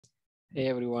Hey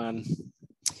everyone.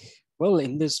 Well,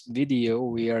 in this video,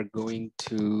 we are going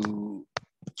to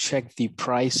check the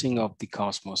pricing of the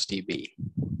Cosmos DB.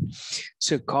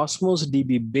 So Cosmos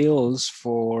DB bills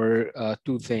for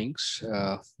two things.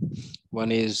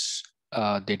 One is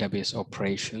database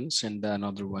operations and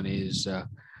another one is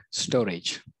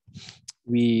storage.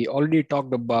 We already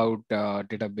talked about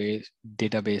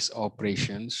database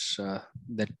operations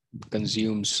that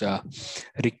consumes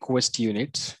request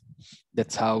units.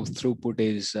 That's how throughput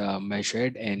is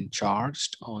measured and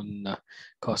charged on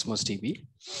Cosmos DB.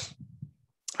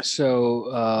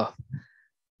 So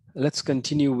let's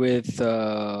continue with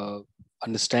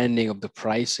understanding of the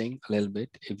pricing a little bit.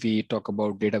 If we talk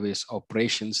about database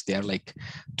operations, they are like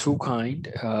two kinds,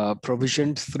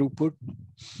 provisioned throughput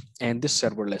and the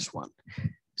serverless one.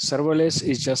 Serverless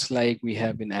is just like we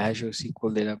have in Azure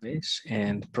SQL database,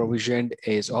 and provisioned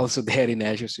is also there in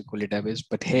Azure SQL database.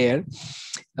 But here,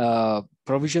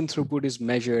 provision throughput is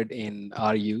measured in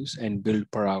RUs and build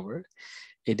per hour.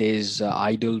 It is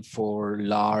ideal for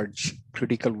large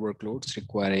critical workloads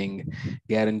requiring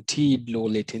guaranteed low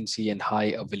latency and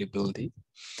high availability.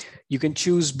 You can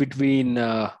choose between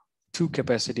two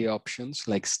capacity options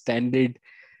like standard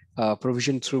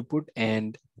provision throughput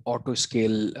and auto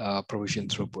scale provision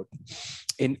throughput.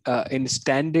 In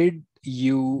standard,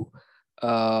 you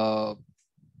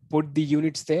put the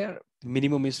units there.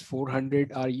 Minimum is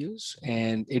 400 RUs,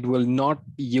 and it will not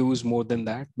use more than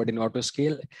that. But in auto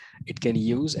scale, it can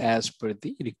use as per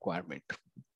the requirement.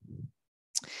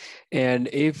 And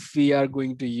if we are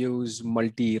going to use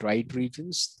multi-write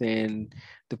regions, then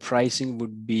the pricing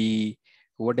would be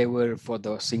whatever for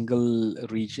the single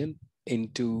region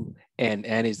into n.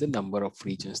 N is the number of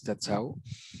regions. That's how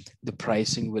the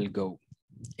pricing will go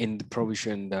in the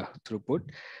provisioned throughput.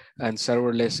 And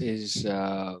serverless is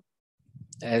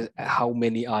as how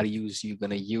many RUs you're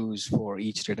going to use for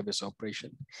each database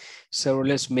operation.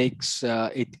 Serverless makes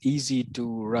it easy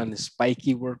to run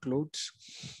spiky workloads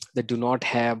that do not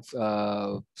have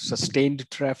sustained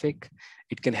traffic.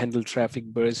 It can handle traffic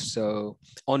bursts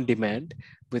on demand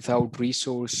without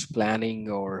resource planning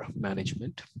or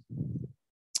management.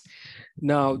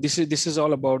 Now, this is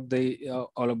all about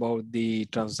the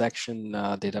transaction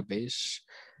database,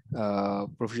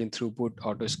 provision throughput,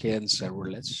 auto scale, and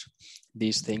serverless.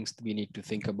 These things we need to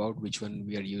think about which one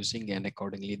we are using, and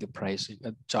accordingly the pricing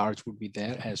charge would be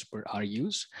there as per our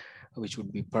use, which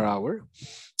would be per hour.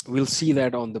 We'll see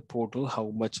that on the portal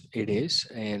how much it is.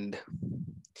 And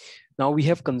now we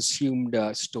have consumed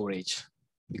storage,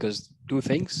 because two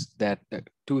things that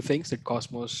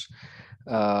Cosmos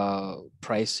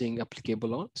pricing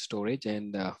applicable on storage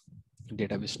and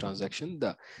database transaction.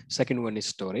 The second one is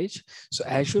storage. So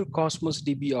Azure Cosmos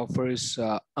DB offers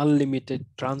unlimited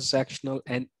transactional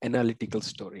and analytical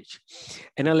storage.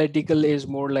 Analytical is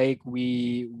more like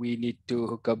we need to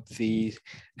hook up the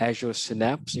Azure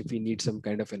Synapse if we need some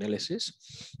kind of analysis.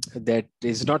 That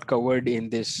is not covered in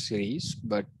this series,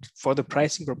 but for the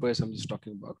pricing purpose, I'm just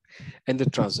talking about, and the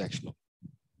transactional.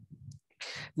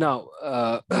 Now,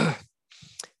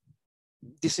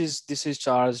 this is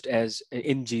charged as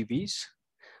in GBs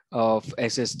of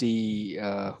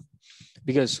SSD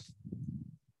because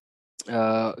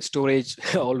storage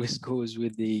always goes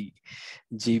with the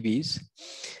GBs,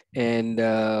 and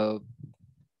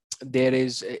there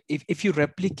is if you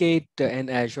replicate an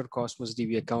Azure Cosmos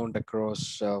DB account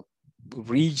across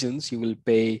regions, you will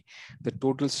pay the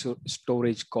total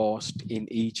storage cost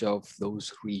in each of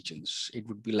those regions. It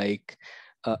would be like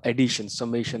addition,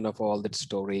 summation of all that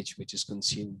storage which is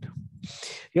consumed.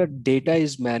 Your data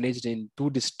is managed in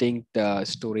two distinct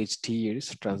storage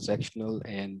tiers, transactional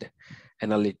and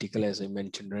analytical, as I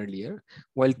mentioned earlier.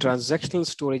 While transactional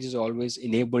storage is always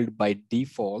enabled by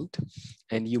default,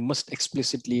 and you must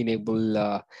explicitly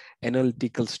enable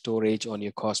analytical storage on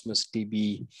your Cosmos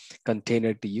DB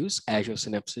container to use Azure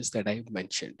Synapses that I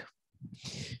mentioned.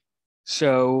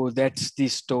 So that's the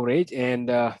storage, and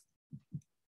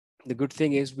the good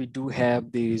thing is we do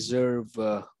have the reserve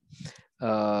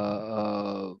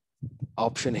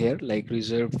option here, like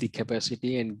reserve the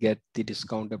capacity and get the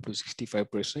discount up to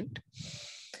 65%,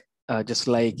 just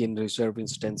like in reserve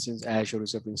instances, Azure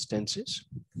reserve instances.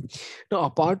 Now,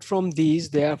 apart from these,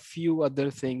 there are a few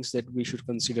other things that we should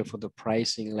consider for the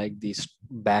pricing, like this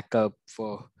backup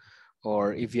for,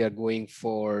 or if you are going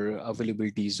for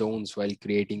availability zones while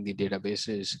creating the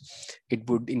databases, it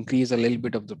would increase a little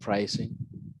bit of the pricing.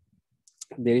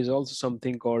 There is also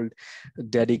something called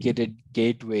dedicated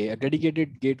gateway. A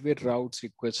dedicated gateway routes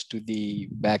requests to the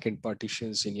backend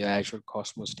partitions in your Azure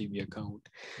Cosmos DB account.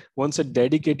 Once a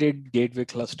dedicated gateway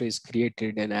cluster is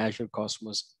created, an Azure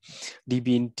Cosmos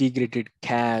DB integrated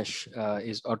cache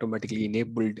is automatically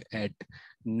enabled at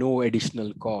no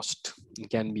additional cost. It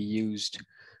can be used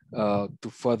to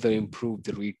further improve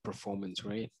the read performance,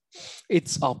 right?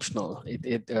 It's optional.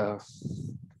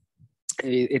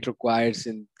 It requires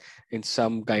in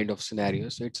some kind of scenario,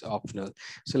 so it's optional.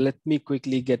 So let me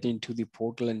quickly get into the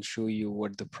portal and show you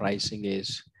what the pricing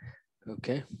is.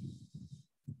 Okay,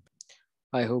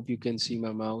 I hope you can see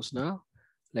my mouse now.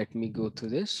 Let me go to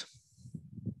this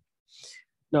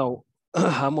now.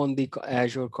 I'm on the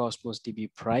Azure Cosmos DB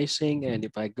pricing, and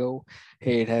if I go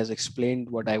here, it has explained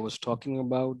what I was talking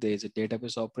about. There is a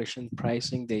database operation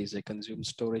pricing, there is a consume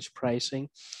storage pricing,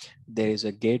 there is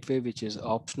a gateway which is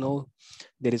optional,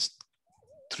 there is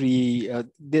three.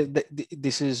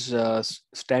 This is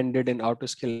standard and auto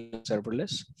scale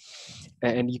serverless,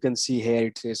 and you can see here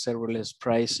it says serverless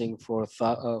pricing for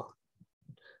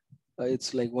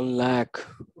it's like 1 lakh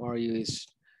or is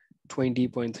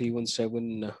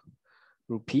 20.317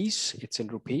 rupees. It's in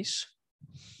rupees.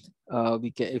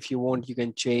 We can, if you want, you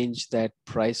can change that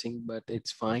pricing, but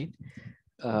it's fine.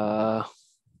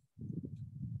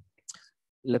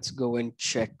 Let's go and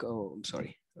check. Oh, I'm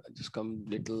sorry. I just come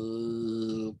a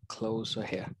little closer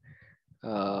here.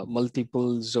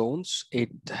 Multiple zones.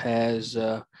 It has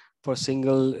for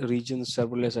single region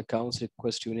serverless accounts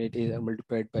request unit is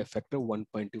multiplied by factor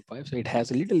 1.25. So it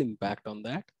has a little impact on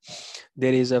that.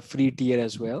 There is a free tier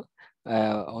as well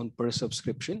on per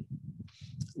subscription.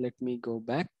 Let me go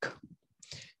back.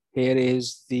 Here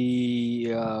is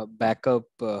the backup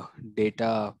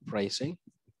data pricing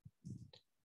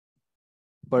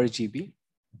per GB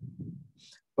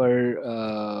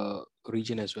per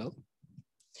region as well.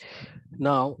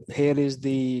 Now, here is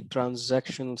the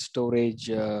transaction storage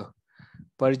per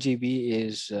GB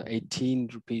is 18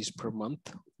 rupees per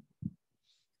month,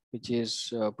 which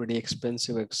is pretty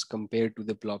expensive as compared to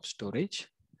the blob storage.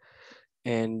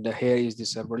 And here is the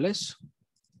serverless.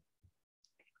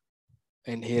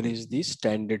 And here is the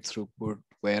standard throughput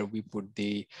where we put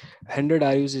the 100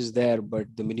 IUs is there, but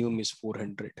the minimum is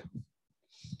 400.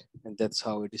 And that's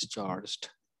how it is charged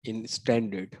in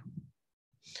standard,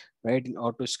 right? In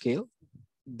auto scale,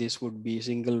 this would be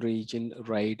single region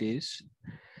write is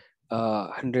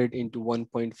 100 into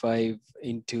 1.5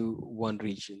 into one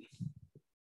region.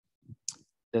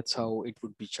 That's how it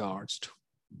would be charged.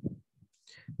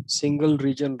 Single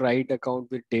region write account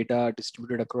with data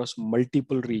distributed across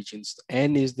multiple regions.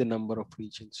 N is the number of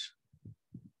regions.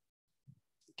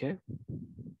 Okay.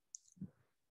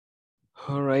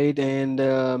 All right, and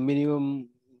minimum.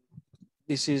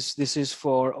 This is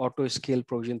for auto scale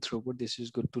provision throughput. This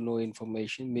is good to know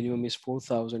information. Minimum is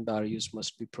 4,000 RUs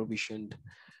must be provisioned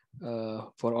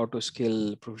for auto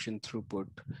scale provision throughput,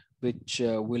 which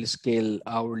will scale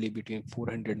hourly between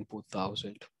 400 and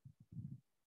 4,000.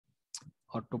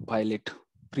 Autopilot,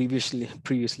 previously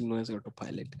known as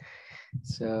autopilot.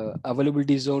 So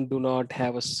availability zone do not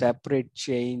have a separate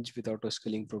change with auto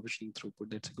scaling provisioning throughput.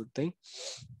 That's a good thing.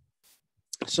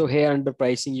 So here under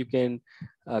pricing, you can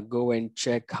go and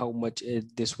check how much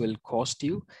this will cost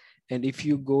you. And if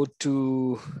you go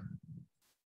to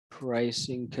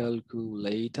pricing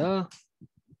calculator,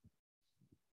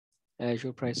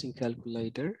 Azure pricing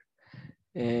calculator,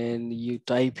 and you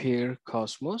type here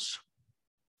Cosmos,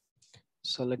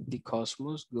 select the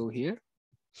Cosmos, go here.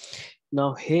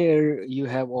 Now here you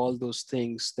have all those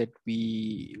things that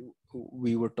we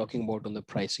were talking about on the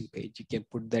pricing page. You can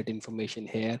put that information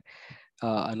here.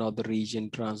 Another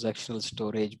region, transactional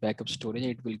storage, backup storage,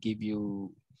 it will give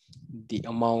you the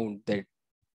amount that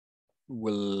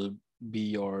will be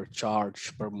your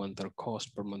charge per month or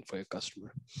cost per month for your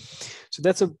customer. So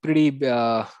that's a pretty,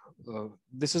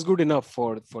 this is good enough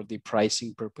for the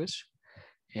pricing purpose.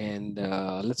 And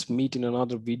let's meet in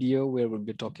another video where we'll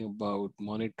be talking about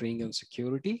monitoring and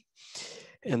security.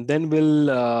 And then we'll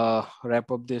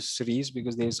wrap up this series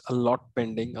because there's a lot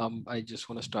pending. I just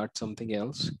want to start something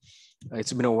else.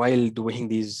 It's been a while doing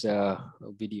these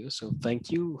videos. So thank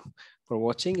you for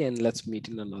watching and let's meet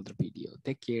in another video.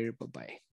 Take care. Bye-bye.